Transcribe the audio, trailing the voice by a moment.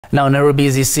Now,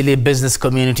 Nairobi's Eastleigh business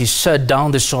community shut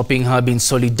down the shopping hub in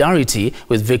solidarity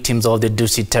with victims of the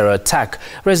Dusit terror attack.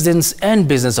 Residents and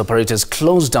business operators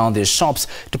closed down their shops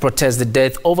to protest the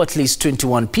death of at least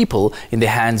 21 people in the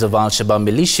hands of Al-Shabaab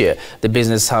militia. The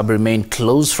business hub remained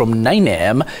closed from 9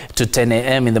 a.m. to 10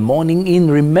 a.m. in the morning in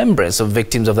remembrance of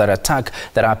victims of that attack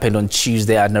that happened on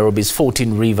Tuesday at Nairobi's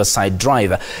 14 Riverside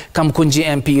Drive. Kamkunji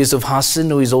MP Yusuf Hassan,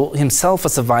 who is himself a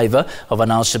survivor of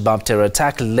an Al-Shabaab terror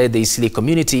attack, led the Eastleigh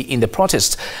community in the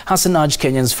protest. Hassan urged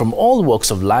Kenyans from all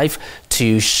walks of life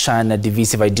to shun a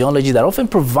divisive ideology that often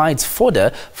provides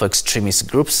fodder for extremist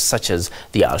groups such as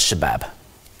the Al-Shabaab.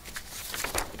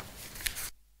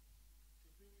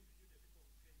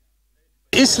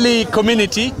 Eastleigh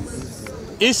community,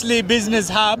 Eastleigh business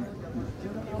hub,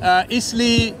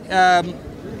 Eastleigh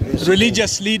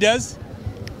religious leaders,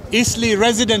 Eastleigh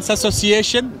Residents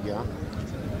Association,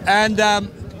 and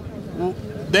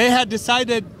they had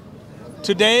decided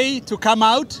today to come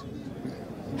out,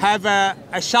 have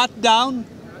a shutdown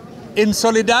in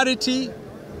solidarity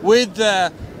with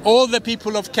all the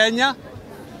people of Kenya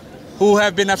who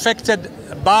have been affected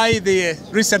by the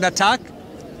recent attack.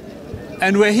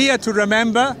 And we're here to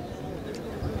remember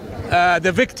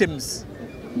the victims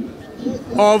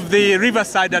of the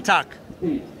Riverside attack.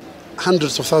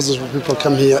 Hundreds of thousands of people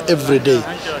come here every day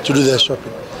to do their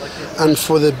shopping. And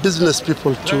for the business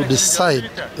people to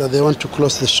decide that they want to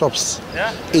close the shops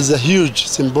is a huge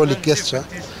symbolic gesture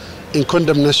in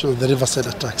condemnation of the Riverside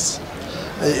attacks.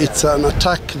 It's an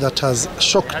attack that has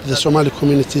shocked the Somali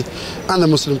community and the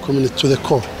Muslim community to the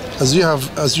core. As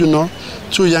you know,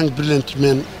 2 young brilliant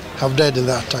men have died in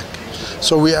the attack.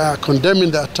 So we are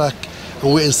condemning the attack,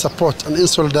 and we're in support and in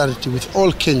solidarity with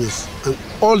all Kenyans and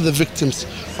all the victims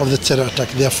of the terror attack,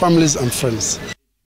 their families and friends.